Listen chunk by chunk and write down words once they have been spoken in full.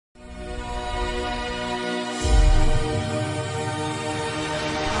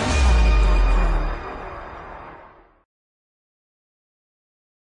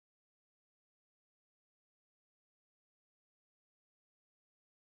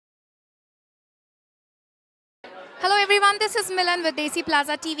Hello everyone, this is Milan with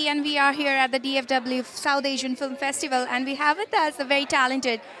Desiplaza TV and we are here at the DFW South Asian Film Festival and we have with us a very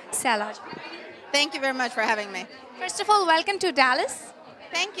talented Saila. Thank you very much for having me. First of all, welcome to Dallas.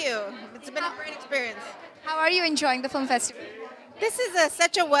 Thank you. It's been a great experience. How are you enjoying the film festival? This is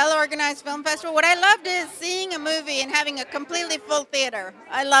such a well-organized film festival. What I loved is seeing a movie and having a completely full theater.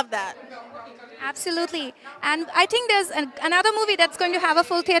 I love that. Absolutely. And I think there's another movie that's going to have a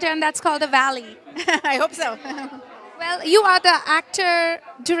full theater and that's called The Valley. I hope so. Well, you are the actor,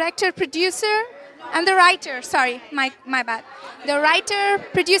 director, producer, and the writer. Sorry, my bad. The writer,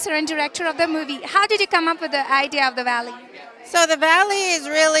 producer, and director of the movie. How did you come up with the idea of The Valley? So The Valley is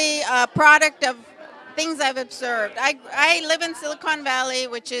really a product of things I've observed. I live in Silicon Valley,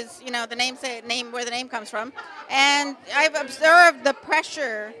 which is, the name where the name comes from, and I've observed the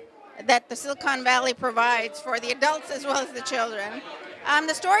pressure that the Silicon Valley provides for the adults as well as the children.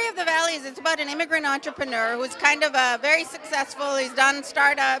 The story of The Valley is it's about an immigrant entrepreneur who's kind of very successful. He's done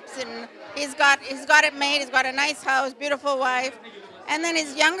startups and he's got it made. He's got a nice house, beautiful wife, and then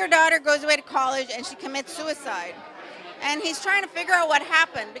his younger daughter goes away to college and she commits suicide. And he's trying to figure out what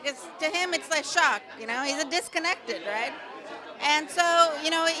happened because to him it's like shock. He's disconnected, right? And so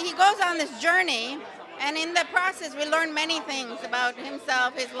he goes on this journey. And in the process, we learn many things about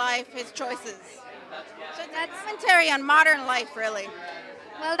himself, his life, his choices. So it's a commentary on modern life, really.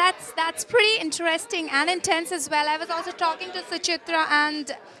 Well, that's pretty interesting and intense as well. I was also talking to Suchitra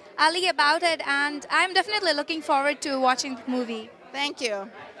and Ali about it, and I'm definitely looking forward to watching the movie. Thank you.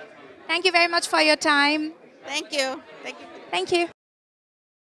 Thank you very much for your time. Thank you. Thank you. Thank you.